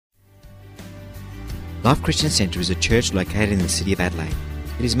Life Christian Centre is a church located in the city of Adelaide.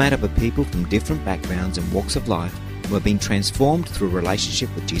 It is made up of people from different backgrounds and walks of life who have been transformed through a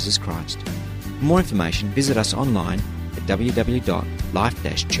relationship with Jesus Christ. For more information, visit us online at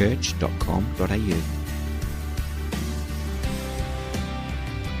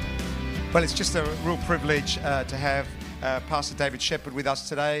www.life-church.com.au. Well, it's just a real privilege to have Pastor David Shepherd with us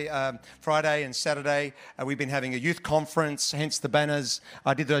today. Friday and Saturday, we've been having a youth conference, hence the banners.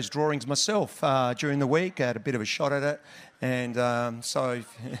 I did those drawings myself during the week. I had a bit of a shot at it. And so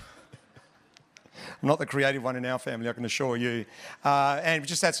I'm not the creative one in our family, I can assure you. And we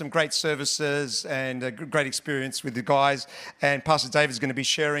just had some great services and a great experience with the guys. And Pastor David is going to be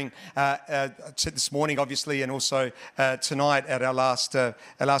sharing this morning, obviously, and also tonight at our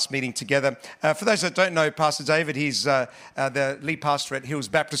last meeting together. For those that don't know Pastor David, he's the lead pastor at Hills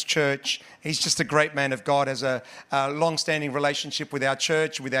Baptist Church. He's just a great man of God, has a long-standing relationship with our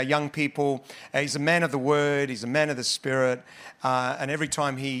church, with our young people. He's a man of the Word. He's a man of the Spirit. And every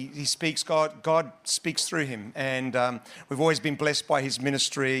time he speaks, God speaks through him. And we've always been blessed by his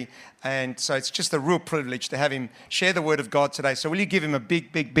ministry. And so it's just a real privilege to have him share the Word of God today. So will you give him a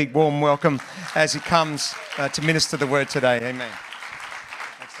big, big, big warm welcome as he comes to minister the Word today. Amen.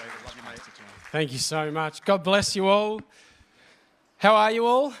 Thanks, David. Love you, mate. Thank you so much. God bless you all. How are you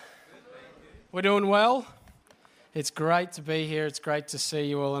all? We're doing well. It's great to be here. It's great to see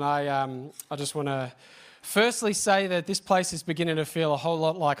you all. And I just want to firstly say that this place is beginning to feel a whole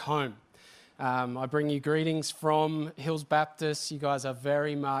lot like home. I bring you greetings from Hills Baptist. You guys are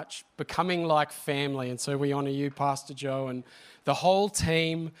very much becoming like family. And so we honour you, Pastor Joe, and the whole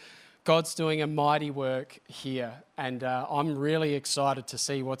team. God's doing a mighty work here. And I'm really excited to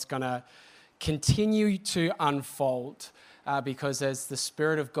see what's going to continue to unfold. Because as the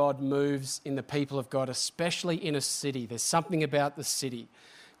Spirit of God moves in the people of God, especially in a city, there's something about the city.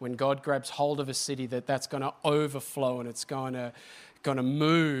 When God grabs hold of a city, that's going to overflow and it's going to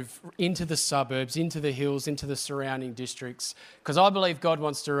move into the suburbs, into the hills, into the surrounding districts. Because I believe God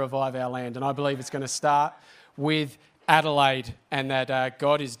wants to revive our land, and I believe it's going to start with Adelaide, and that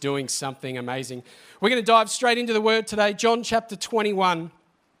God is doing something amazing. We're going to dive straight into the Word today, John chapter 21.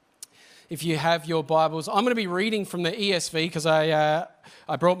 If you have your Bibles, I'm going to be reading from the ESV because I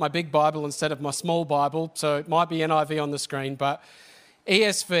brought my big Bible instead of my small Bible, so it might be NIV on the screen, but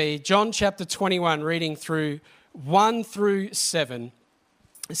ESV, John chapter 21, reading through 1 through 7,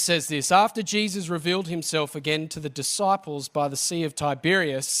 it says this: After Jesus revealed himself again to the disciples by the Sea of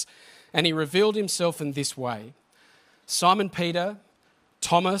Tiberias, and he revealed himself in this way: Simon Peter,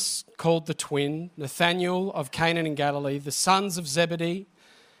 Thomas, called the twin, Nathanael of Cana in Galilee, the sons of Zebedee,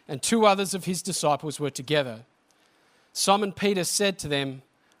 and two others of his disciples were together. Simon Peter said to them,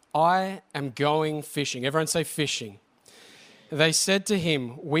 I am going fishing. Everyone say fishing. They said to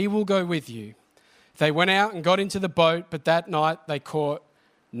him, we will go with you. They went out and got into the boat, but that night they caught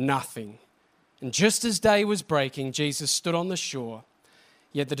nothing. And just as day was breaking, Jesus stood on the shore.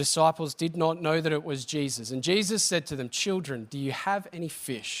 Yet the disciples did not know that it was Jesus. And Jesus said to them, children, do you have any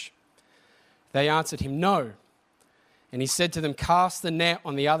fish? They answered him, no. And he said to them, cast the net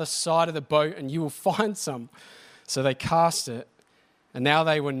on the other side of the boat and you will find some. So they cast it, and now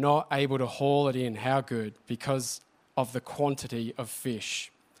they were not able to haul it in. How good, because of the quantity of fish.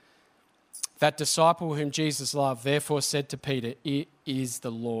 That disciple whom Jesus loved therefore said to Peter, it is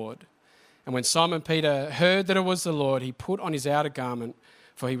the Lord. And when Simon Peter heard that it was the Lord, he put on his outer garment,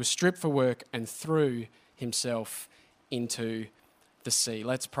 for he was stripped for work, and threw himself into the sea.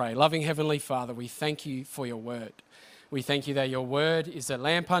 Let's pray. Loving Heavenly Father, we thank you for your word. We thank you that your word is a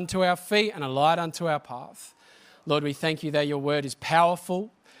lamp unto our feet and a light unto our path. Lord, we thank you that your word is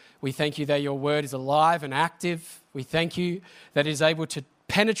powerful. We thank you that your word is alive and active. We thank you that it is able to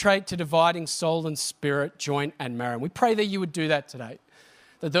penetrate to dividing soul and spirit, joint and marrow. And we pray that you would do that today.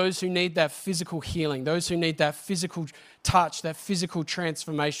 That those who need that physical healing, those who need that physical touch, that physical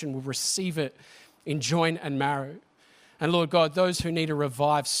transformation will receive it in joint and marrow. And Lord God, those who need a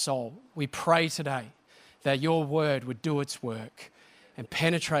revived soul, we pray today that your word would do its work and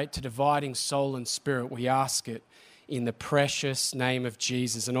penetrate to dividing soul and spirit. We ask it in the precious name of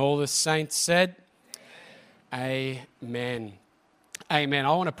Jesus. And all the saints said, Amen. Amen. I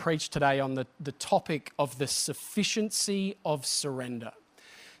want to preach today on the topic of the sufficiency of surrender.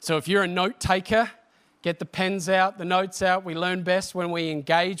 So if you're a note taker, get the pens out, the notes out. We learn best when we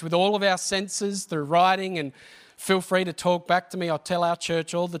engage with all of our senses through writing, and feel free to talk back to me. I tell our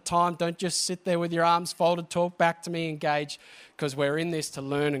church all the time, don't just sit there with your arms folded, talk back to me, engage, because we're in this to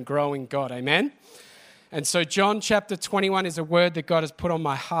learn and grow in God. Amen? And so John chapter 21 is a word that God has put on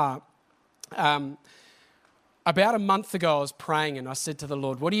my heart. about a month ago, I was praying and I said to the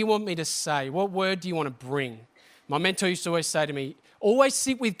Lord, what do you want me to say? What word do you want to bring? My mentor used to always say to me, always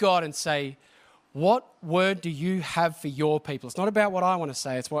sit with God and say, what word do you have for your people? It's not about what I want to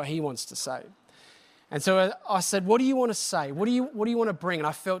say, it's what he wants to say. And so I said, what do you want to say? What do you want to bring? And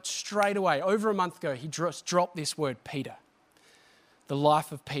I felt straight away, over a month ago, he just dropped this word, Peter, the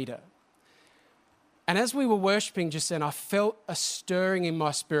life of Peter. And as we were worshiping just then, I felt a stirring in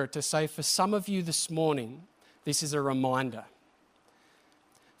my spirit to say, for some of you this morning, this is a reminder.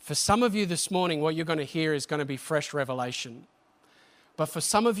 For some of you this morning, what you're going to hear is going to be fresh revelation. But for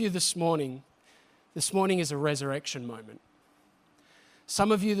some of you this morning is a resurrection moment.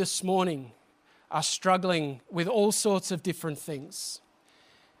 Some of you this morning are struggling with all sorts of different things.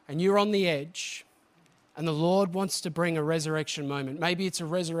 And you're on the edge, and the Lord wants to bring a resurrection moment. Maybe it's a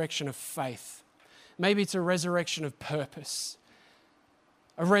resurrection of faith. Maybe it's a resurrection of purpose.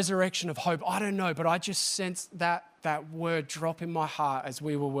 A resurrection of hope. I don't know, but I just sensed that word drop in my heart as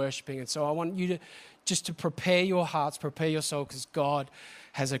we were worshiping. And so I want you to prepare your hearts, prepare your soul, because God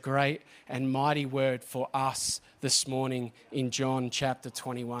has a great and mighty word for us this morning in John chapter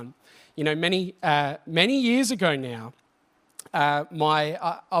 21. You know, many years ago now, I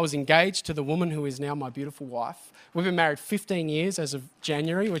was engaged to the woman who is now my beautiful wife. We've been married 15 years as of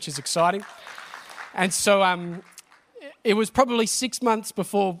January, which is exciting. And so it was probably 6 months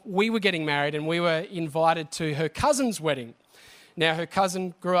before we were getting married, and we were invited to her cousin's wedding. Now, her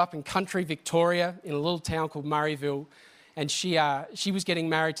cousin grew up in country Victoria in a little town called Murrayville, and she was getting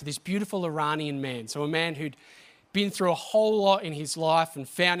married to this beautiful Iranian man. So a man who'd been through a whole lot in his life and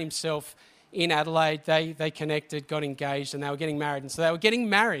found himself in Adelaide. They connected, got engaged, and they were getting married. And so they were getting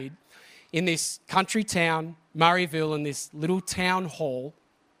married in this country town, Murrayville, in this little town hall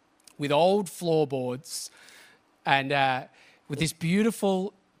with old floorboards and with this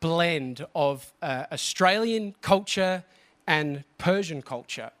beautiful blend of Australian culture and Persian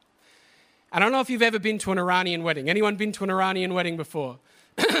culture. And I don't know if you've ever been to an Iranian wedding. Anyone been to an Iranian wedding before?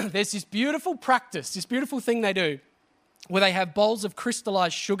 There's this beautiful practice, this beautiful thing they do where they have bowls of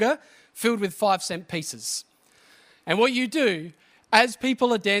crystallized sugar filled with 5-cent pieces. And what you do, as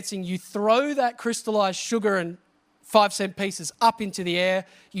people are dancing, you throw that crystallized sugar and 5-cent pieces up into the air.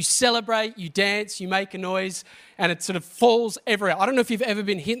 You celebrate, you dance, you make a noise, and it sort of falls everywhere. I don't know if you've ever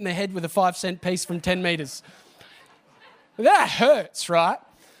been hit in the head with a 5-cent piece from 10 meters. That hurts, right?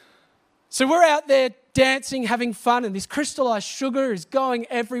 So we're out there dancing, having fun, and this crystallized sugar is going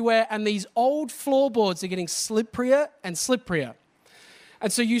everywhere, and these old floorboards are getting slipperier and slipperier.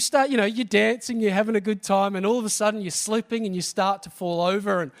 And so you start, you're dancing, you're having a good time, and all of a sudden you're slipping and you start to fall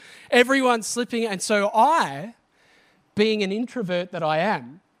over, and everyone's slipping. And so I, being an introvert that I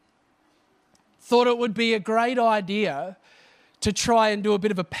am, thought it would be a great idea to try and do a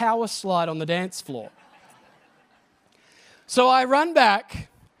bit of a power slide on the dance floor. So I run back,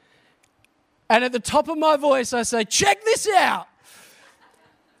 and at the top of my voice, I say, check this out.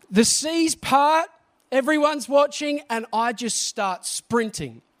 The seas part, everyone's watching, and I just start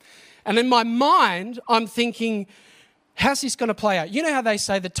sprinting. And in my mind, I'm thinking, how's this going to play out? You know how they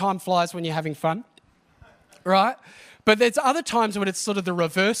say that time flies when you're having fun, right? But there's other times when it's sort of the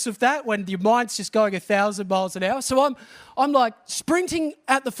reverse of that, when your mind's just going 1,000 miles an hour. So I'm like sprinting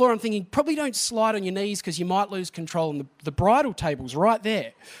at the floor. I'm thinking, probably don't slide on your knees because you might lose control, and the bridal table's right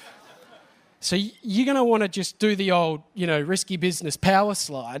there. So you're going to want to just do the old, risky business power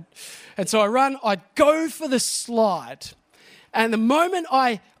slide. And so I go for the slide. And the moment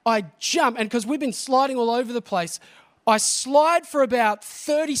I jump, and because we've been sliding all over the place, I slide for about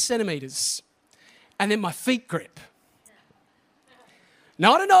 30 centimetres, and then my feet grip.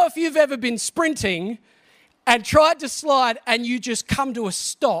 Now, I don't know if you've ever been sprinting and tried to slide and you just come to a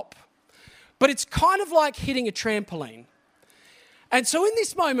stop, but it's kind of like hitting a trampoline. And so in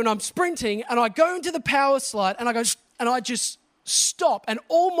this moment, I'm sprinting and I go into the power slide and I just stop, and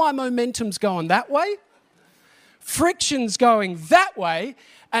all my momentum's going that way, friction's going that way,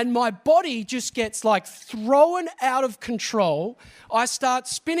 and my body just gets like thrown out of control. I start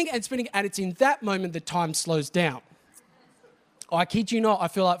spinning and spinning, and it's in that moment that time slows down. I kid you not, I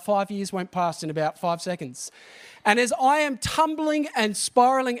feel like 5 years went past in about 5 seconds. And as I am tumbling and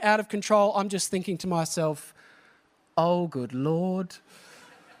spiraling out of control, I'm just thinking to myself, oh, good Lord.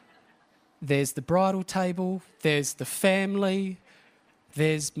 There's the bridal table, there's the family,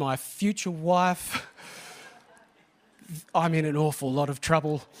 there's my future wife. I'm in an awful lot of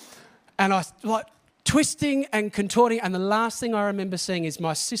trouble. And I twisting and contorting, and the last thing I remember seeing is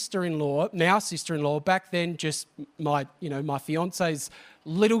my sister-in-law, now sister-in-law, back then just my fiance's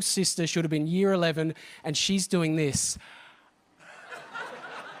little sister, should have been year 11, and she's doing this.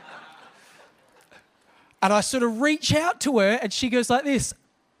 And I sort of reach out to her and she goes like this.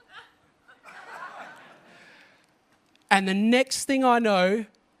 And the next thing I know,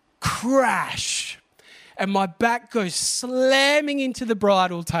 crash. And my back goes slamming into the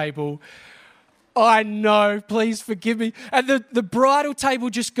bridal table. I know, please forgive me. And the bridal table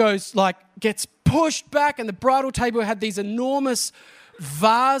just gets pushed back, and the bridal table had these enormous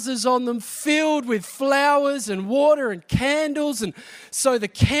vases on them filled with flowers and water and candles. And so the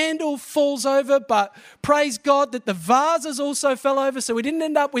candle falls over, but praise God that the vases also fell over. So we didn't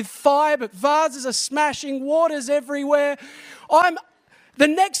end up with fire, but vases are smashing, water's everywhere. The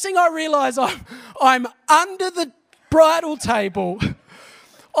next thing I realise, I'm under the bridal table.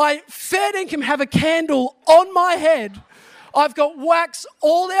 I fair dinkum have a candle on my head. I've got wax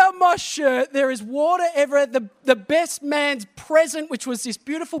all down my shirt. There is water everywhere. The best man's present, which was this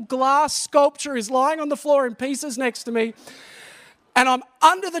beautiful glass sculpture, is lying on the floor in pieces next to me. And I'm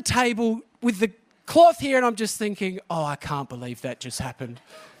under the table with the cloth here, and I'm just thinking, oh, I can't believe that just happened.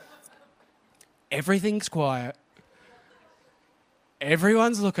 Everything's quiet.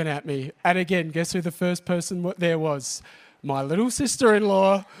 Everyone's looking at me. And again, guess who the first person there was? My little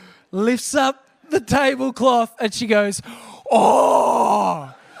sister-in-law lifts up the tablecloth and she goes,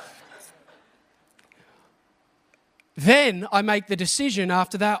 oh! Then I make the decision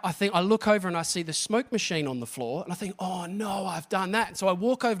after that. I look over and I see the smoke machine on the floor and I think, oh no, I've done that. And so I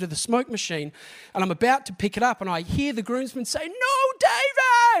walk over to the smoke machine and I'm about to pick it up and I hear the groomsman say, no,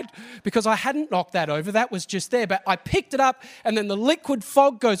 David! Because I hadn't knocked that over. That was just there. But I picked it up and then the liquid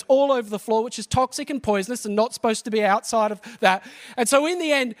fog goes all over the floor, which is toxic and poisonous and not supposed to be outside of that. And so in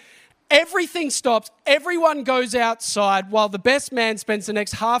the end, everything stops. Everyone goes outside while the best man spends the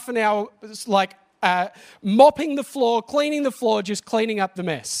next half an hour mopping the floor, cleaning the floor, just cleaning up the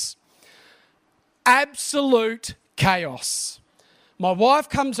mess. Absolute chaos. My wife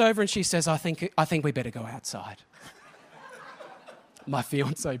comes over and she says, I think we better go outside. My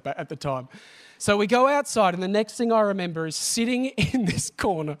fiance at the time. So we go outside and the next thing I remember is sitting in this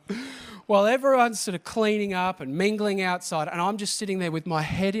corner while everyone's sort of cleaning up and mingling outside, and I'm just sitting there with my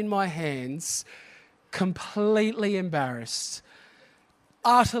head in my hands, completely embarrassed,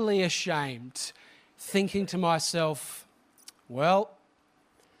 utterly ashamed, thinking to myself, well,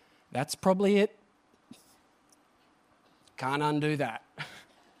 that's probably it. Can't undo that.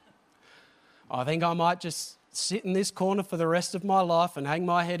 I think I might just sit in this corner for the rest of my life and hang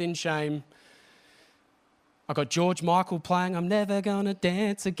my head in shame. I got George Michael playing, I'm never gonna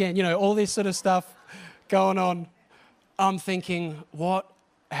dance again. You know, all this sort of stuff going on. I'm thinking, what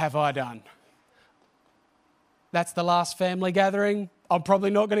have I done? That's the last family gathering. I'm probably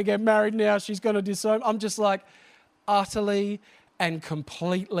not going to get married now. She's going to disown. I'm just like utterly and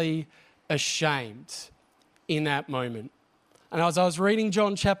completely ashamed in that moment. And as I was reading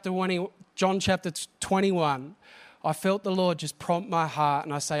John chapter 21, I felt the Lord just prompt my heart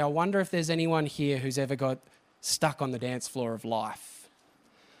and I say, I wonder if there's anyone here who's ever got stuck on the dance floor of life.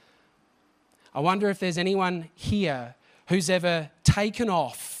 I wonder if there's anyone here who's ever taken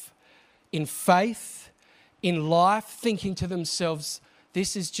off in faith, in life, thinking to themselves,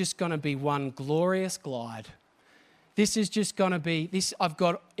 this is just going to be one glorious glide. This is just going to be, I've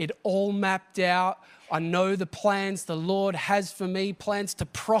got it all mapped out. I know the plans the Lord has for me, plans to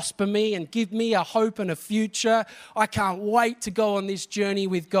prosper me and give me a hope and a future. I can't wait to go on this journey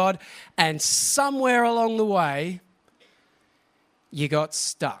with God. And somewhere along the way, you got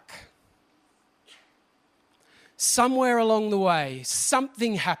stuck. Somewhere along the way,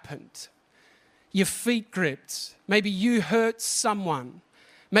 something happened. Your feet gripped. Maybe you hurt someone.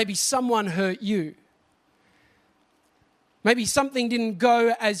 Maybe someone hurt you. Maybe something didn't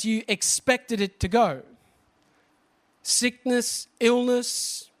go as you expected it to go. Sickness,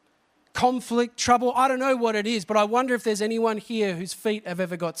 illness, conflict, trouble. I don't know what it is, but I wonder if there's anyone here whose feet have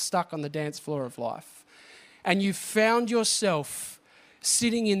ever got stuck on the dance floor of life. And you found yourself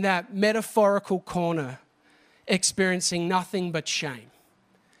sitting in that metaphorical corner, experiencing nothing but shame,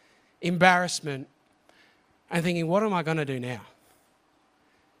 embarrassment, and thinking, what am I going to do now?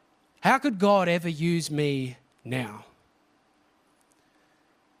 How could God ever use me now?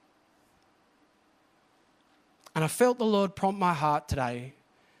 And I felt the Lord prompt my heart today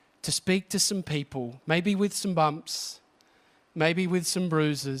to speak to some people, maybe with some bumps, maybe with some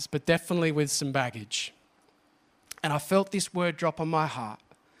bruises, but definitely with some baggage. And I felt this word drop on my heart,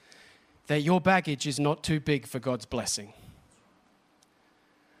 that your baggage is not too big for God's blessing.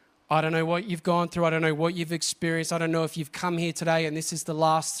 I don't know what you've gone through. I don't know what you've experienced. I don't know if you've come here today and this is the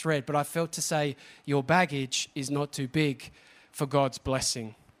last thread, but I felt to say your baggage is not too big for God's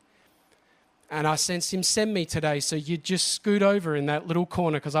blessing. And I sensed him send me today, so you just scoot over in that little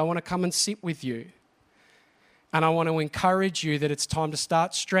corner because I want to come and sit with you. And I want to encourage you that it's time to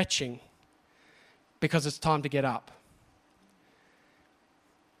start stretching because it's time to get up.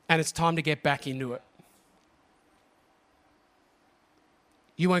 And it's time to get back into it.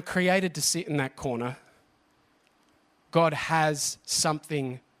 You weren't created to sit in that corner. God has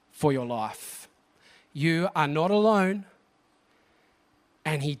something for your life. You are not alone,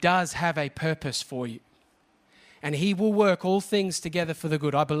 and He does have a purpose for you. And He will work all things together for the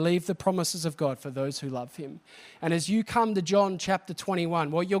good. I believe the promises of God for those who love Him. And as you come to John chapter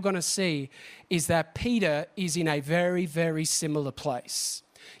 21, what you're going to see is that Peter is in a very, very similar place.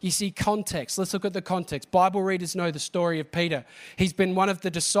 You see context. Let's look at the context. Bible readers know the story of Peter. He's been one of the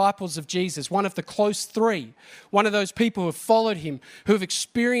disciples of Jesus, one of the close three, one of those people who have followed Him, who have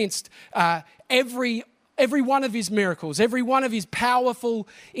experienced every one of His miracles, every one of His powerful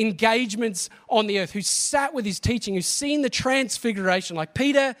engagements on the earth, who's sat with His teaching, who's seen the transfiguration. Like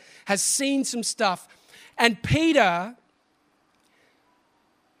Peter has seen some stuff. And Peter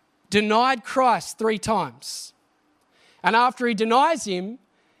denied Christ 3 times. And after he denies Him,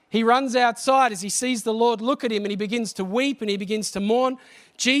 he runs outside as he sees the Lord look at him, and he begins to weep and he begins to mourn.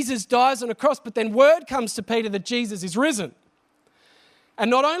 Jesus dies on a cross, but then word comes to Peter that Jesus is risen.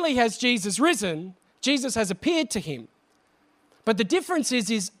 And not only has Jesus risen, Jesus has appeared to him. But the difference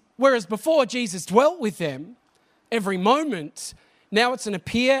is whereas before Jesus dwelt with them every moment, now it's an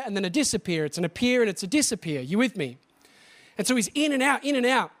appear and then a disappear. It's an appear and it's a disappear. You with me? And so he's in and out, in and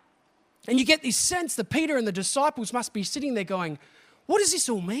out. And you get this sense that Peter and the disciples must be sitting there going, what does this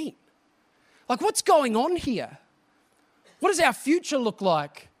all mean? Like, what's going on here? What does our future look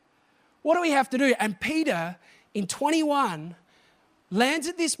like? What do we have to do? And Peter, in 21, lands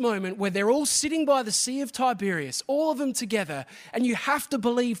at this moment where they're all sitting by the Sea of Tiberias, all of them together, and you have to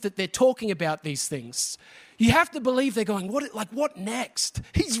believe that they're talking about these things. You have to believe they're going, what next?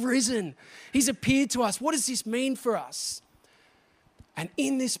 He's risen. He's appeared to us. What does this mean for us? And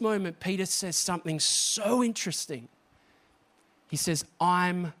in this moment, Peter says something so interesting. He says,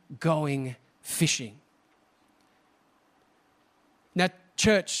 I'm going fishing. Now,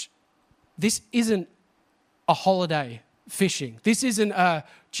 church, this isn't a holiday fishing. This isn't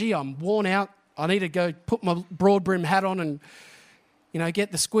I'm worn out. I need to go put my broad brim hat on and,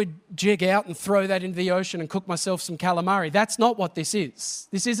 get the squid jig out and throw that into the ocean and cook myself some calamari. That's not what this is.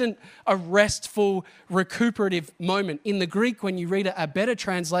 This isn't a restful, recuperative moment. In the Greek, when you read it, a better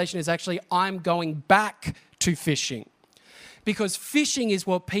translation is actually, I'm going back to fishing. Because fishing is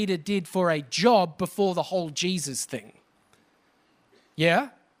what Peter did for a job before the whole Jesus thing. Yeah?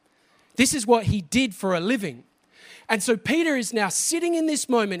 This is what he did for a living. And so Peter is now sitting in this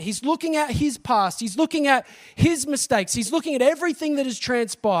moment. He's looking at his past. He's looking at his mistakes. He's looking at everything that has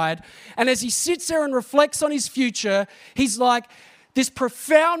transpired. And as he sits there and reflects on his future, he's like this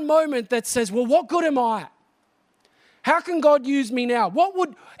profound moment that says, well, what good am I? How can God use me now?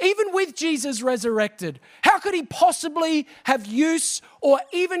 Even with Jesus resurrected, how could He possibly have use or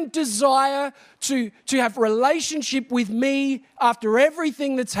even desire to have relationship with me after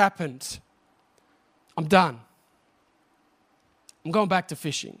everything that's happened? I'm done. I'm going back to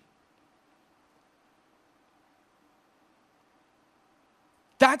fishing.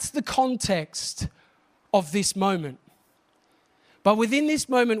 That's the context of this moment. But within this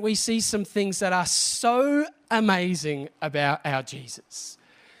moment, we see some things that are so amazing about our Jesus.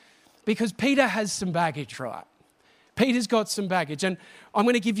 Because Peter has some baggage, right? Peter's got some baggage. And I'm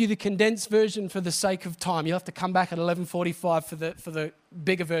going to give you the condensed version for the sake of time. You'll have to come back at 11:45 for the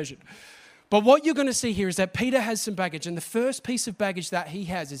bigger version. But what you're going to see here is that Peter has some baggage. And the first piece of baggage that he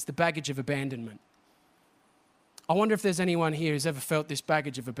has is the baggage of abandonment. I wonder if there's anyone here who's ever felt this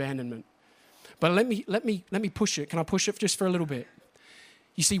baggage of abandonment. But let me push it. Can I push it just for a little bit?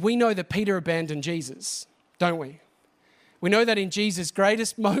 You see, we know that Peter abandoned Jesus, don't we? We know that in Jesus'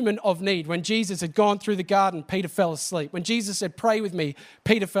 greatest moment of need, when Jesus had gone through the garden, Peter fell asleep. When Jesus said, pray with me,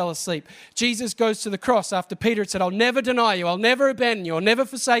 Peter fell asleep. Jesus goes to the cross after Peter had said, I'll never deny you, I'll never abandon you, I'll never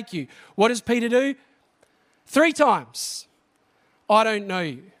forsake you. What does Peter do? 3 times, I don't know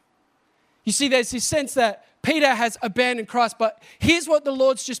you. You see, there's this sense that Peter has abandoned Christ, but here's what the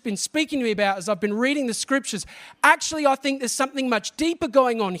Lord's just been speaking to me about as I've been reading the scriptures. Actually, I think there's something much deeper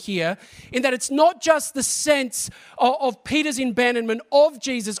going on here in that it's not just the sense of Peter's abandonment of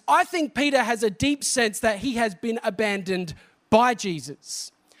Jesus. I think Peter has a deep sense that he has been abandoned by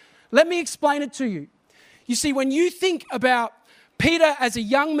Jesus. Let me explain it to you. You see, when you think about Peter as a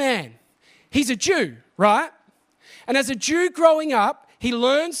young man, he's a Jew, right? And as a Jew growing up, he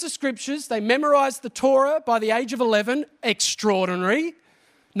learns the scriptures. They memorize the Torah by the age of 11. Extraordinary.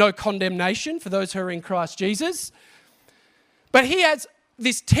 No condemnation for those who are in Christ Jesus. But he has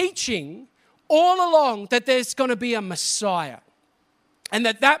this teaching all along that there's going to be a Messiah. And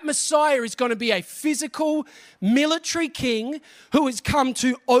that Messiah is going to be a physical military king who has come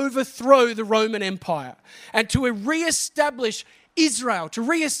to overthrow the Roman Empire and to reestablish Israel, to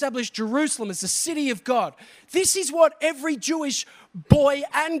reestablish Jerusalem as the city of God. This is what every Jewish boy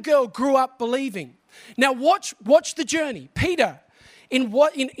and girl grew up believing. Now watch the journey. Peter,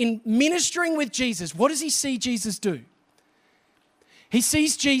 in ministering with Jesus, what does he see Jesus do? He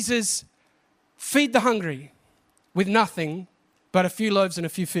sees Jesus feed the hungry with nothing but a few loaves and a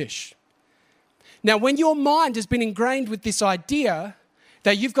few fish. Now, when your mind has been ingrained with this idea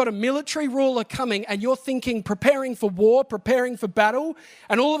that you've got a military ruler coming and you're thinking, preparing for war, preparing for battle,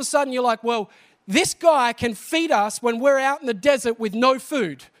 and all of a sudden you're like, well, this guy can feed us when we're out in the desert with no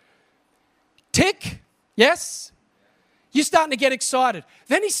food. Tick? Yes? You're starting to get excited.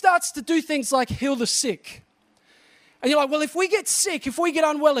 Then he starts to do things like heal the sick. And you're like, well, if we get sick, if we get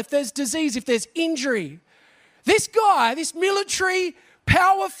unwell, if there's disease, if there's injury, this guy, this military,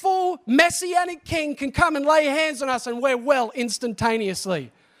 powerful, messianic king can come and lay hands on us and we're well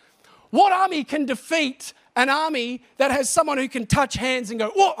instantaneously. What army can defeat an army that has someone who can touch hands and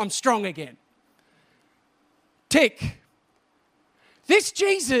go, oh, I'm strong again? Tick. This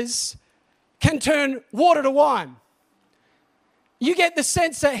Jesus can turn water to wine. You get the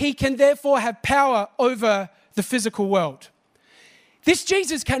sense that he can therefore have power over the physical world. This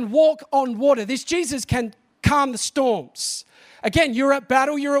Jesus can walk on water. This Jesus can calm the storms. Again, you're at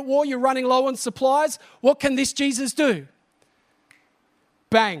battle, you're at war, you're running low on supplies. What can this Jesus do?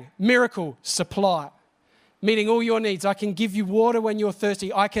 Bang, miracle, supply. Meeting all your needs. I can give you water when you're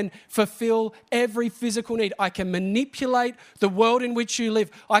thirsty. I can fulfill every physical need. I can manipulate the world in which you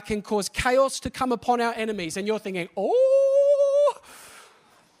live. I can cause chaos to come upon our enemies. And you're thinking, oh,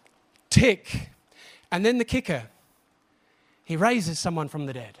 tick. And then the kicker, he raises someone from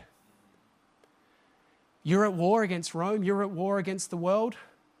the dead. You're at war against Rome. You're at war against the world.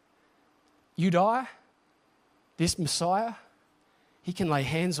 You die. This Messiah, he can lay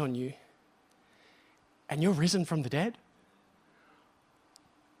hands on you. And you're risen from the dead.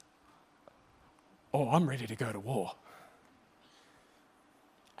 Oh, I'm ready to go to war.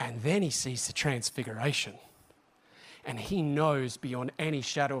 And then he sees the transfiguration. And he knows beyond any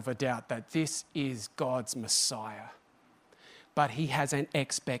shadow of a doubt that this is God's Messiah. But he has an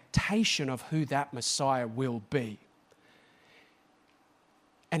expectation of who that Messiah will be.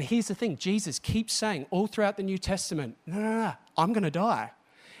 And here's the thing, Jesus keeps saying all throughout the New Testament, no, I'm going to die.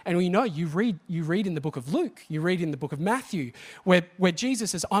 And we know you read in the book of Luke, you read in the book of Matthew, where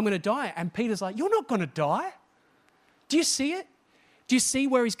Jesus says, I'm going to die. And Peter's like, you're not going to die. Do you see it? Do you see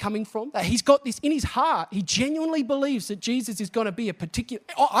where he's coming from? That he's got this in his heart. He genuinely believes that Jesus is going to be a particular,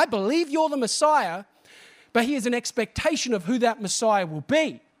 I believe you're the Messiah, but he has an expectation of who that Messiah will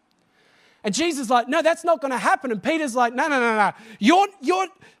be. And Jesus is like, no, that's not going to happen. And Peter's like, no.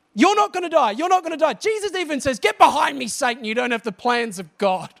 You're not going to die. You're not going to die. Jesus even says, get behind me, Satan. You don't have the plans of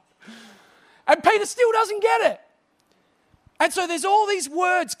God. And Peter still doesn't get it. And so there's all these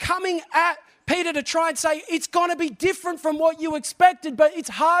words coming at Peter to try and say, it's going to be different from what you expected, but it's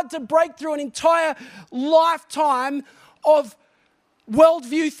hard to break through an entire lifetime of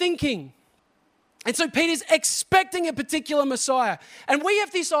worldview thinking. And so Peter's expecting a particular Messiah. And we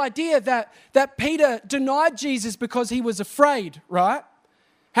have this idea that Peter denied Jesus because he was afraid, right?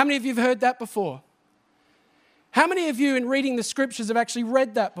 How many of you have heard that before? How many of you in reading the scriptures have actually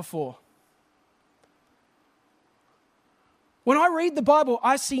read that before? When I read the Bible,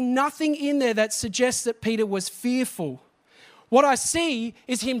 I see nothing in there that suggests that Peter was fearful. What I see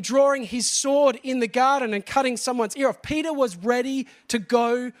is him drawing his sword in the garden and cutting someone's ear off. Peter was ready to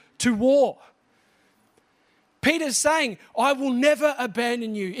go to war. Peter's saying, I will never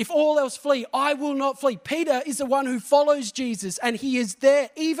abandon you. If all else flee, I will not flee. Peter is the one who follows Jesus, and he is there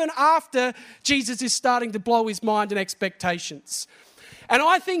even after Jesus is starting to blow his mind and expectations. And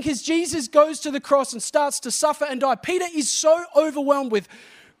I think as Jesus goes to the cross and starts to suffer and die, Peter is so overwhelmed with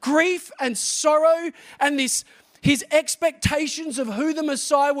grief and sorrow and his expectations of who the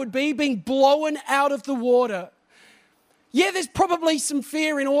Messiah would be being blown out of the water. Yeah, there's probably some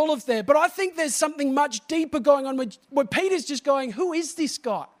fear in all of there, but I think there's something much deeper going on where Peter's just going, who is this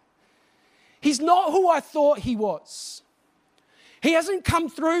guy? He's not who I thought he was. He hasn't come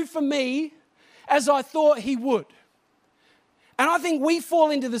through for me as I thought he would. And I think we fall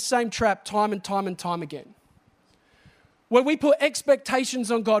into the same trap time and time again. Where we put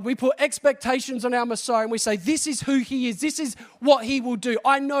expectations on God, we put expectations on our Messiah, and we say, this is who he is, this is what he will do.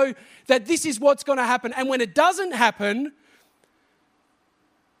 I know that this is what's going to happen. And when it doesn't happen,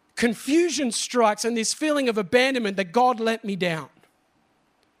 confusion strikes and this feeling of abandonment that God let me down.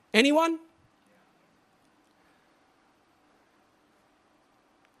 Anyone?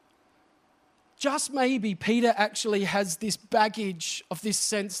 just maybe Peter actually has this baggage of this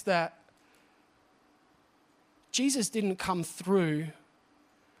sense that Jesus didn't come through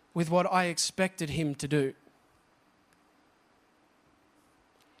with what I expected him to do.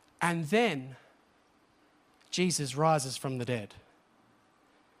 And then Jesus rises from the dead.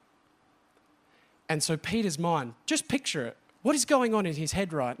 And so Peter's mind, just picture it. What is going on in his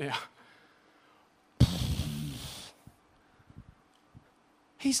head right now?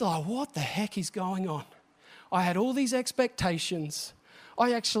 He's like, what the heck is going on? I had all these expectations.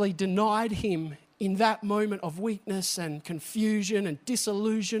 I actually denied him in that moment of weakness and confusion and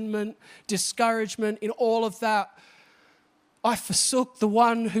disillusionment, discouragement, in all of that. I forsook the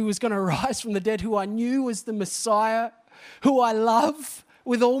one who was going to rise from the dead, who I knew was the Messiah, who I love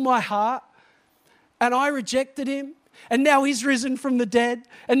with all my heart. And I rejected him. And now he's risen from the dead.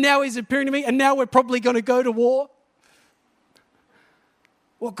 And now he's appearing to me. And now we're probably going to go to war.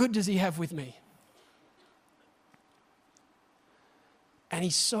 What good does he have with me? And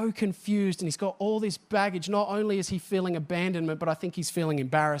he's so confused and he's got all this baggage. Not only is he feeling abandonment, but I think he's feeling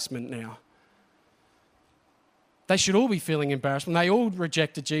embarrassment now. They should all be feeling embarrassment. They all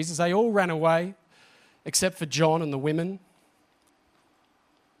rejected Jesus. They all ran away, except for John and the women.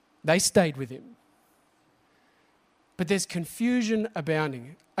 They stayed with him. But there's confusion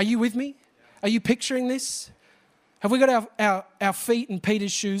abounding. Are you with me? Are you picturing this? Have we got our feet in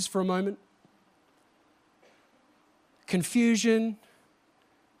Peter's shoes for a moment? Confusion.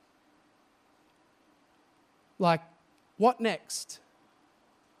 Like, what next?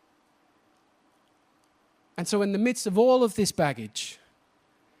 And so in the midst of all of this baggage,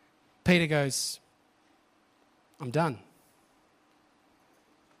 Peter goes, I'm done.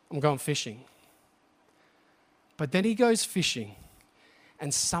 I'm going fishing. But then he goes fishing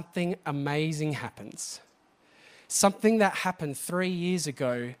and something amazing happens. Something that happened 3 years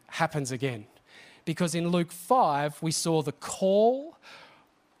ago happens again. Because in Luke 5, we saw the call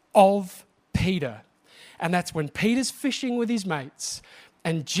of Peter. And that's when Peter's fishing with his mates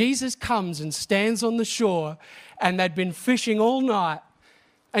and Jesus comes and stands on the shore and they'd been fishing all night.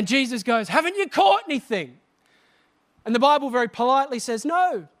 And Jesus goes, haven't you caught anything? And the Bible very politely says,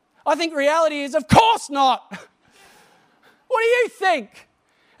 no. I think reality is, of course not. What do you think?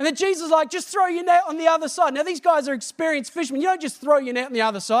 And then Jesus is like, just throw your net on the other side. Now, these guys are experienced fishermen. You don't just throw your net on the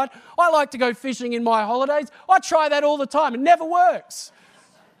other side. I like to go fishing in my holidays. I try that all the time. It never works.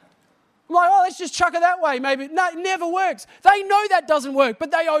 I'm like, oh, let's just chuck it that way maybe. No, it never works. They know that doesn't work,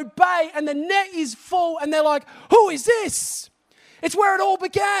 but they obey and the net is full and they're like, who is this? It's where it all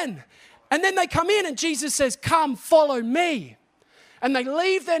began. And then they come in and Jesus says, come, follow me. And they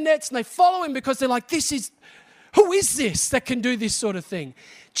leave their nets and they follow him because they're like, who is this that can do this sort of thing?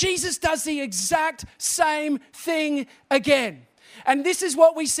 Jesus does the exact same thing again. And this is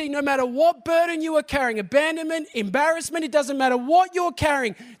what we see no matter what burden you are carrying, abandonment, embarrassment, it doesn't matter what you're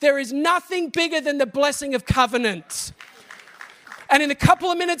carrying. There is nothing bigger than the blessing of covenant. And in a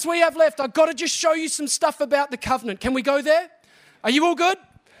couple of minutes we have left, I've got to just show you some stuff about the covenant. Can we go there? Are you all good?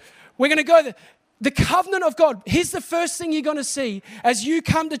 We're going to go there. The covenant of God. Here's the first thing you're going to see as you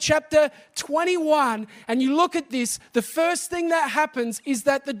come to chapter 21 and you look at this. The first thing that happens is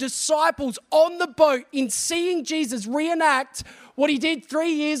that the disciples on the boat, in seeing Jesus reenact what he did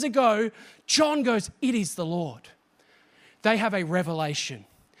 3 years ago, John goes, it is the Lord. They have a revelation.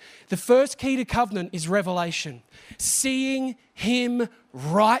 The first key to covenant is revelation. Seeing him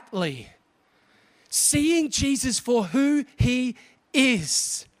rightly. Seeing Jesus for who he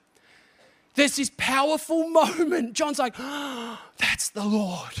is. There's this powerful moment. John's like, oh, that's the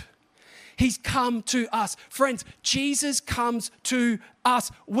Lord. He's come to us. Friends, Jesus comes to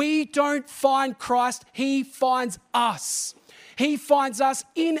us. We don't find Christ. He finds us. He finds us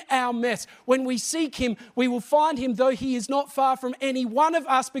in our mess. When we seek him, we will find him, though he is not far from any one of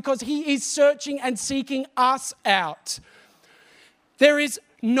us, because he is searching and seeking us out. There is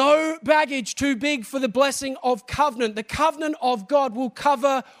no baggage too big for the blessing of covenant. The covenant of God will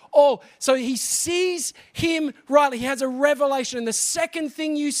cover all. So he sees him rightly. He has a revelation. And the second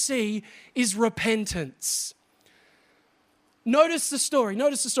thing you see is repentance. Notice the story.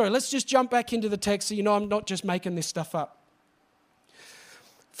 Let's just jump back into the text so you know I'm not just making this stuff up.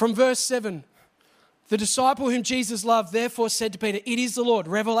 From verse 7. The disciple whom Jesus loved therefore said to Peter, it is the Lord.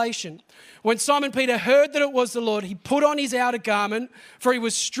 Revelation. When Simon Peter heard that it was the Lord, he put on his outer garment, for he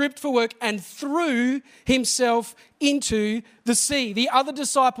was stripped for work, and threw himself into the sea. The other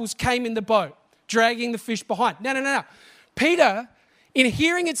disciples came in the boat, dragging the fish behind. No. Peter, in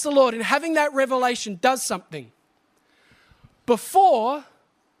hearing it's the Lord and having that revelation, does something. Before,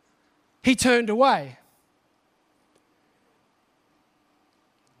 he turned away.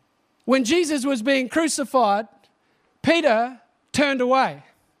 when Jesus was being crucified, Peter turned away.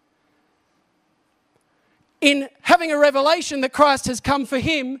 In having a revelation that Christ has come for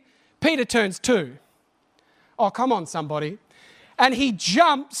him, Peter turns too. Oh, come on, somebody. And he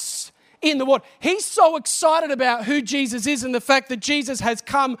jumps in the water. He's so excited about who Jesus is and the fact that Jesus has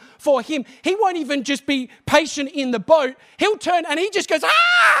come for him. He won't even just be patient in the boat. He'll turn and he just goes,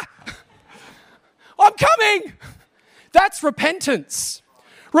 ah! I'm coming. That's repentance.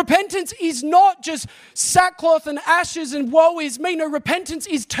 Repentance is not just sackcloth and ashes and woe is me. No, repentance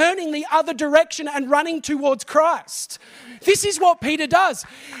is turning the other direction and running towards Christ. This is what Peter does.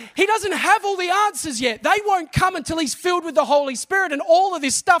 He doesn't have all the answers yet. They won't come until he's filled with the Holy Spirit and all of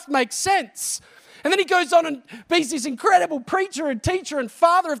this stuff makes sense. And then he goes on and be this incredible preacher and teacher and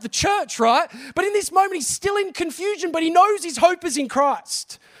father of the church, right? But in this moment, he's still in confusion, but he knows his hope is in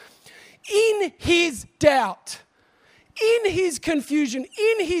Christ. In his doubt, in his confusion,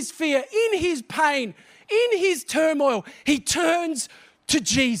 in his fear, in his pain, in his turmoil, he turns to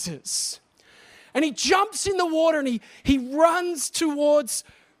Jesus. And he jumps in the water and he runs towards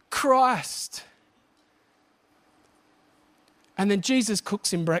Christ. And then Jesus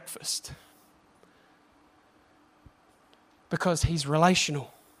cooks him breakfast. Because he's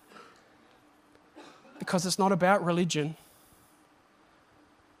relational. Because it's not about religion.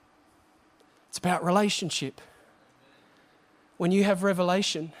 It's about relationship. When you have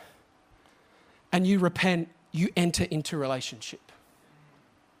revelation and you repent, you enter into relationship.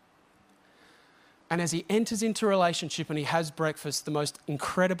 And as he enters into relationship and he has breakfast, the most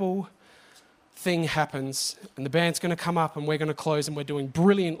incredible thing happens. And the band's going to come up and we're going to close and we're doing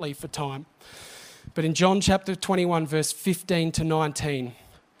brilliantly for time. But in John chapter 21, verse 15 to 19,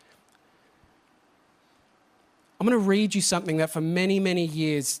 I'm going to read you something that for many, many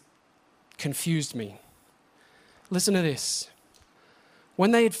years confused me. Listen to this.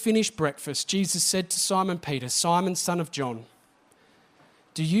 When they had finished breakfast, Jesus said to Simon Peter, Simon, son of John,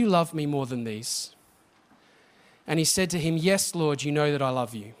 do you love me more than these? And he said to him, yes, Lord, you know that I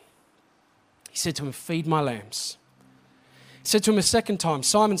love you. He said to him, feed my lambs. He said to him a second time,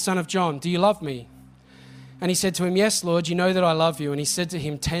 Simon, son of John, do you love me? And he said to him, yes, Lord, you know that I love you. And he said to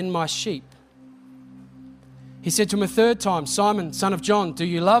him, tend my sheep. He said to him a third time, Simon, son of John, do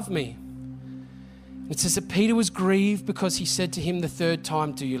you love me? It says that Peter was grieved because he said to him the third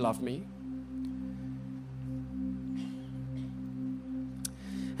time, do you love me?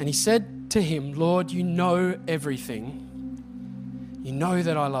 And he said to him, Lord, you know everything. You know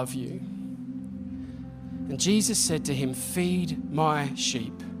that I love you. And Jesus said to him, feed my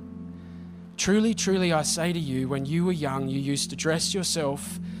sheep. Truly, truly, I say to you, when you were young, you used to dress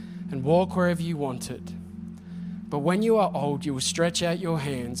yourself and walk wherever you wanted. But when you are old, you will stretch out your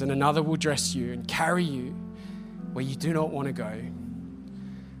hands and another will dress you and carry you where you do not want to go.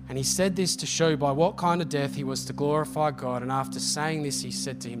 And he said this to show by what kind of death he was to glorify God. And after saying this, he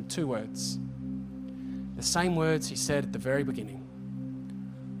said to him two words. The same words he said at the very beginning.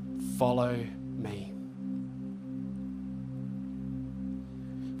 Follow me.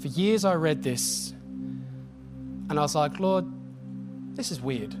 For years I read this and I was like, Lord, this is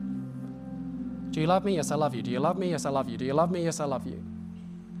weird. Do you love me? Yes, I love you. Do you love me? Yes, I love you. Do you love me? Yes, I love you.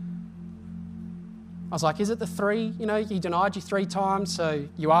 I was like, is it the three? You know, he denied you 3 times, so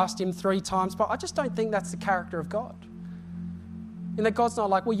you asked him 3 times. But I just don't think that's the character of God. And that God's not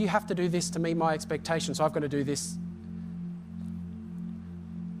like, well, you have to do this to meet my expectations, so I've got to do this.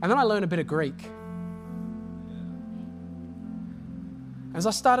 And then I learned a bit of Greek. As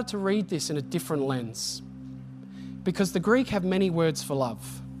I started to read this in a different lens, because the Greek have many words for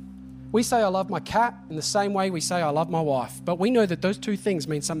love. We say I love my cat in the same way we say I love my wife, but we know that those 2 things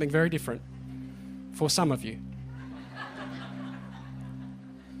mean something very different for some of you.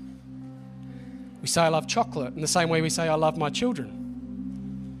 We say I love chocolate in the same way we say I love my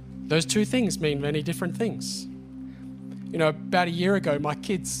children. Those 2 things mean many different things. You know, about a year ago, my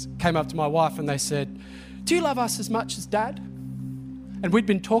kids came up to my wife and they said, do you love us as much as Dad? And we'd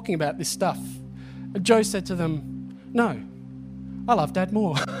been talking about this stuff. And Joe said to them, no, I love Dad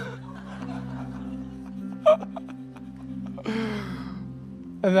more.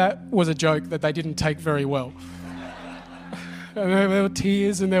 And that was a joke that they didn't take very well. And there were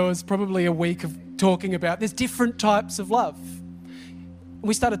tears and there was probably a week of talking about there's different types of love.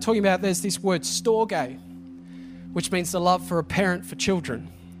 We started talking about there's this word storge, which means the love for a parent for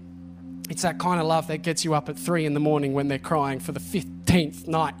children. It's that kind of love that gets you up at 3 a.m. when they're crying for the 15th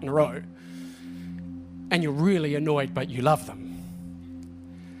night in a row. And you're really annoyed, but you love them.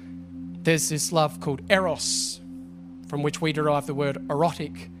 There's this love called eros, from which we derive the word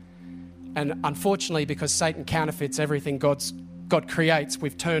erotic. And unfortunately, because Satan counterfeits everything God's God creates,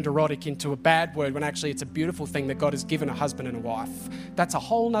 we've turned erotic into a bad word when actually it's a beautiful thing that God has given a husband and a wife. That's a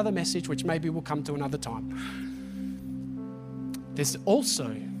whole nother message which maybe we'll come to another time. There's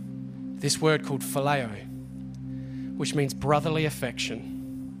also this word called phileo, which means brotherly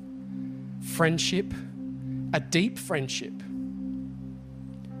affection, friendship, a deep friendship,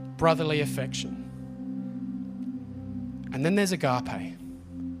 brotherly affection. And then there's agape.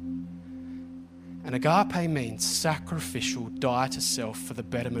 And agape means sacrificial, die to self for the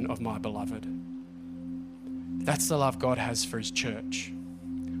betterment of my beloved. That's the love God has for his church.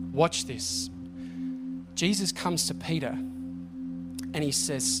 Watch this. Jesus comes to Peter and he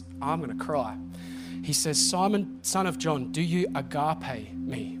says, I'm going to cry. He says, Simon, son of John, do you agape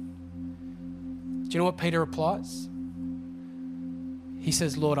me? Do you know what Peter replies? He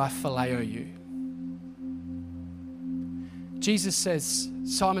says, Lord, I phileo you. Jesus says,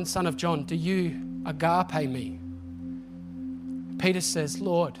 Simon, son of John, do you agape me? Peter says,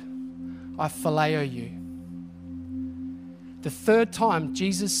 Lord, I phileo you. The third time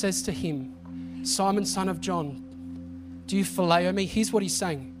Jesus says to him, Simon, son of John, do you phileo me? Here's what he's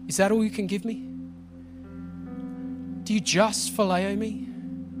saying. Is that all you can give me? Do you just phileo me?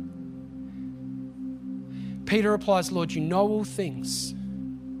 Peter replies, Lord, you know all things.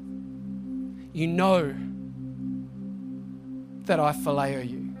 You know that I phileo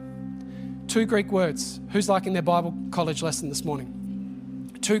you. 2 Greek words. Who's liking their Bible college lesson this morning?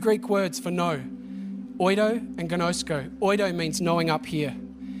 2 Greek words for know. Oido and gnosko. Oido means knowing up here.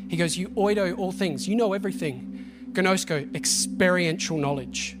 He goes, you oido all things. You know everything. Gnosko, experiential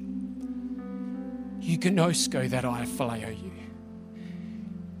knowledge. You gnosko that I phileo you.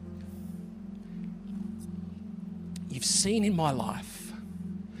 You've seen in my life.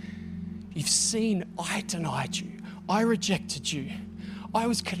 You've seen I denied you. I rejected you. I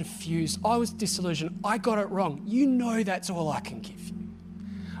was confused. I was disillusioned. I got it wrong. You know that's all I can give you.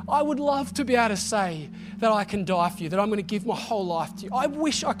 I would love to be able to say that I can die for you, that I'm going to give my whole life to you. I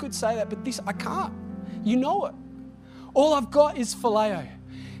wish I could say that, but I can't. You know it. All I've got is phileo.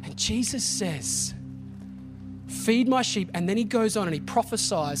 And Jesus says, feed my sheep. And then he goes on and he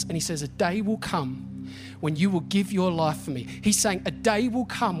prophesies and he says, a day will come when you will give your life for me. He's saying a day will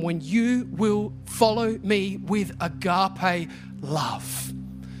come when you will follow me with agape love.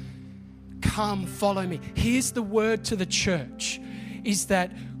 Come, follow me. Here's the word to the church, is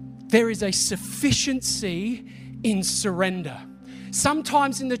that there is a sufficiency in surrender.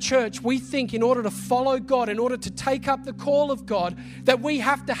 Sometimes in the church, we think in order to follow God, in order to take up the call of God, that we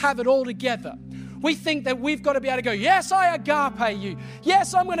have to have it all together. We think that we've got to be able to go, yes, I agape you.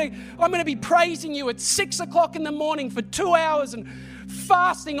 Yes, I'm going to be praising you at 6 o'clock in the morning for 2 hours and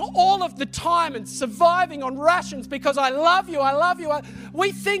fasting all of the time and surviving on rations because I love you, I love you.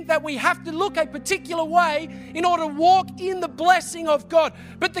 We think that we have to look a particular way in order to walk in the blessing of God.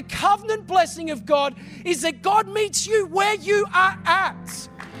 But the covenant blessing of God is that God meets you where you are at.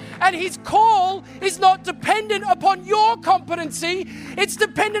 And his call is not dependent upon your competency, it's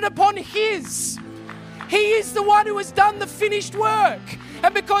dependent upon his. He is the one who has done the finished work.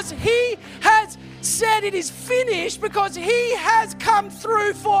 And because he has said it is finished, because he has come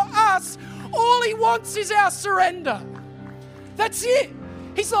through for us, all he wants is our surrender. That's it.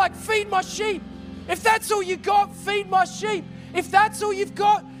 He's like, feed my sheep. If that's all you got, feed my sheep. If that's all you've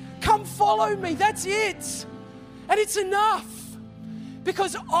got, come follow me. That's it. And it's enough.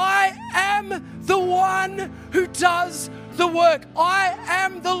 Because I am the one who does the work. I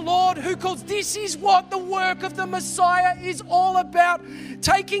am the Lord who calls. This is what the work of the Messiah is all about.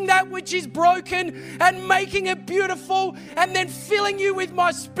 Taking that which is broken and making it beautiful and then filling you with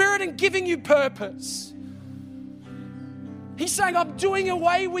my spirit and giving you purpose. He's saying, I'm doing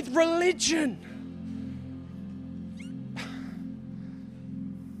away with religion.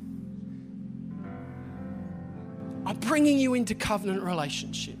 I'm bringing you into covenant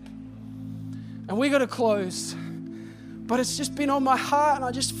relationship. And we're going to close. But it's just been on my heart, and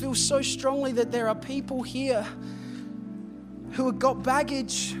I just feel so strongly that there are people here who have got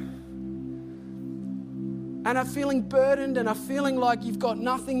baggage and are feeling burdened and are feeling like you've got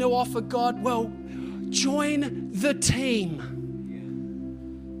nothing to offer God. Well, join the team.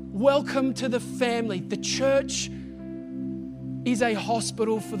 Welcome to the family. The church is a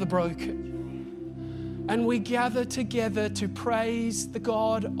hospital for the broken. And we gather together to praise the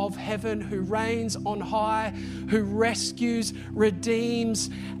God of heaven who reigns on high, who rescues, redeems,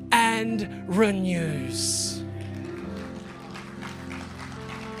 and renews.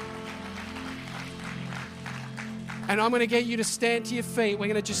 And I'm going to get you to stand to your feet. We're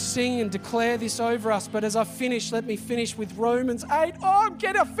going to just sing and declare this over us. But as I finish, let me finish with Romans 8. I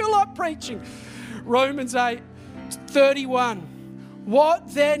feel like preaching. Romans 8, 31.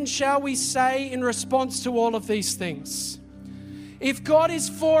 What then shall we say in response to all of these things? If God is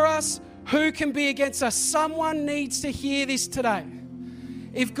for us, who can be against us? Someone needs to hear this today.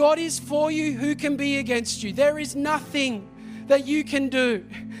 If God is for you, who can be against you? There is nothing that you can do.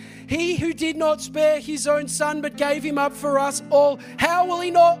 He who did not spare his own son but gave him up for us all, how will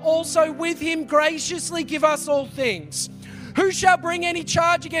he not also with him graciously give us all things? Who shall bring any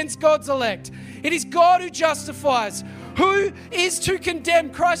charge against God's elect? It is God who justifies. Who is to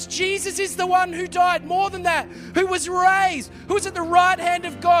condemn? Christ Jesus is the one who died. More than that, who was raised, who is at the right hand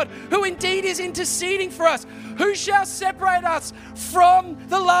of God, who indeed is interceding for us. Who shall separate us from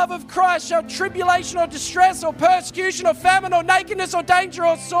the love of Christ? Shall tribulation or distress or persecution or famine or nakedness or danger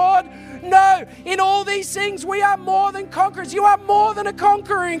or sword? No, in all these things we are more than conquerors. You are more than a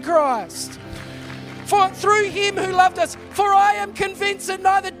conqueror in Christ. For through him who loved us, for I am convinced that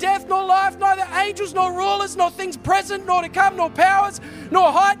neither death nor life, neither angels nor rulers, nor things present nor to come, nor powers,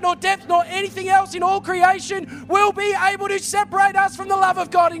 nor height, nor depth, nor anything else in all creation will be able to separate us from the love of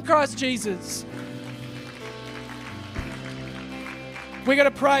God in Christ Jesus. We're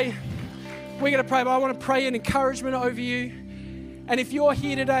going to pray. But I want to pray an encouragement over you. And if you're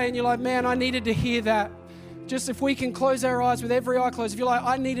here today and you're like, man, I needed to hear that. Just if we can close our eyes with every eye closed. If you're like,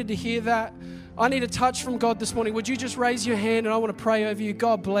 I needed to hear that. I need a touch from God this morning. Would you just raise your hand and I want to pray over you.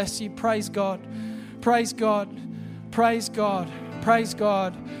 God bless you. Praise God. Praise God. Praise God. Praise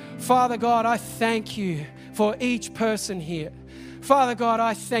God. Father God, I thank you for each person here. Father God,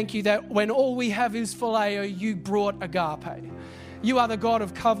 I thank you that when all we have is phileo, you brought agape. You are the God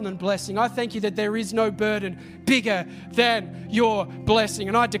of covenant blessing. I thank you that there is no burden bigger than your blessing.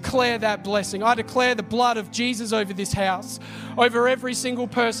 And I declare that blessing. I declare the blood of Jesus over this house, over every single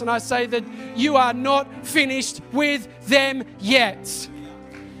person. I say that you are not finished with them yet.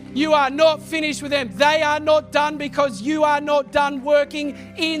 You are not finished with them. They are not done because you are not done working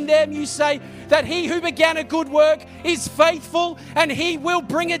in them. You say that he who began a good work is faithful and he will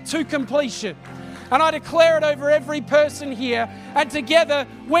bring it to completion. And I declare it over every person here. And together,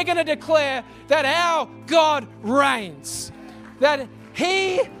 we're going to declare that our God reigns. That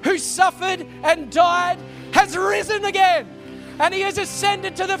he who suffered and died has risen again. And he has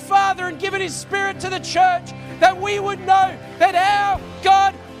ascended to the Father and given his Spirit to the church. That we would know that our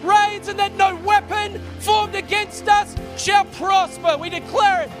God reigns and that no weapon formed against us shall prosper. We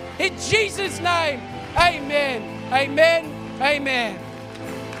declare it in Jesus' name. Amen. Amen. Amen.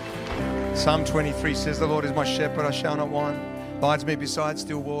 Psalm 23 says, the Lord is my shepherd, I shall not want. Lies me beside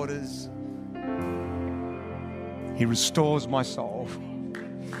still waters. He restores my soul.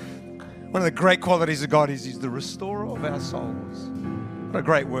 One of the great qualities of God is he's the restorer of our souls. What a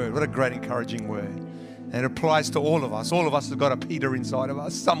great word. What a great encouraging word. And it applies to all of us. All of us have got a Peter inside of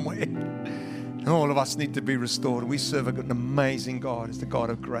us somewhere. And all of us need to be restored. We serve an amazing God. It's the God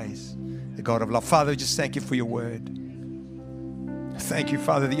of grace, the God of love. Father, we just thank you for your word. Thank you,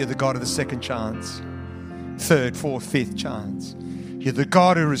 Father, that you're the God of the second chance, third, fourth, fifth chance. You're the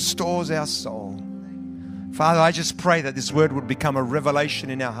God who restores our soul. Father, I just pray that this word would become a revelation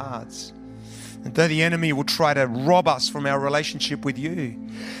in our hearts. And though the enemy will try to rob us from our relationship with you,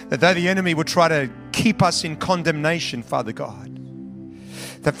 that though the enemy would try to keep us in condemnation, Father God,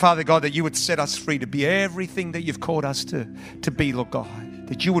 that, Father God, that you would set us free to be everything that you've called us to be, Lord God,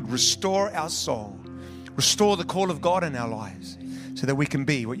 that you would restore our soul, restore the call of God in our lives, so that we can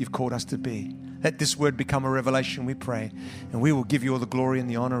be what you've called us to be. Let this word become a revelation, we pray. And we will give you all the glory and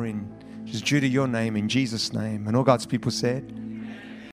the honor in just due to your name, in Jesus' name. And all God's people said,